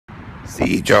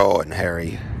See, Joe and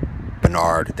Harry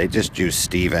Bernard, they just used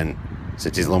Steven,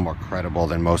 since he's a little more credible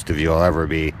than most of you will ever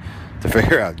be, to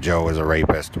figure out Joe is a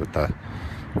rapist with the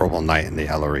Roble Knight and the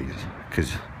Elleries.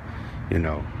 Because,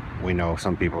 we know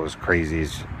some people as crazy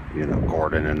as,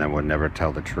 Gordon, and then would never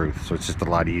tell the truth. So it's just a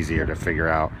lot easier to figure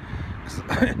out.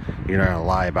 You're not going to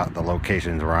lie about the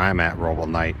locations where I'm at, Roble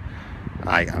Knight.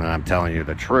 And I'm telling you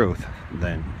the truth,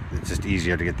 then it's just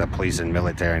easier to get the police and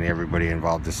military and everybody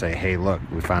involved to say, hey, look,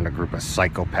 we found a group of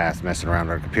psychopaths messing around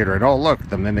our computer, and oh, look,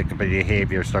 the mimic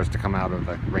behavior starts to come out of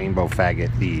the rainbow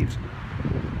faggot thieves.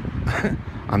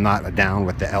 I'm not down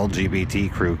with the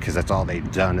LGBT crew, because that's all they've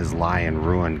done is lie and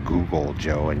ruin Google,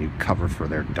 Joe, and you cover for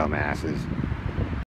their dumbasses.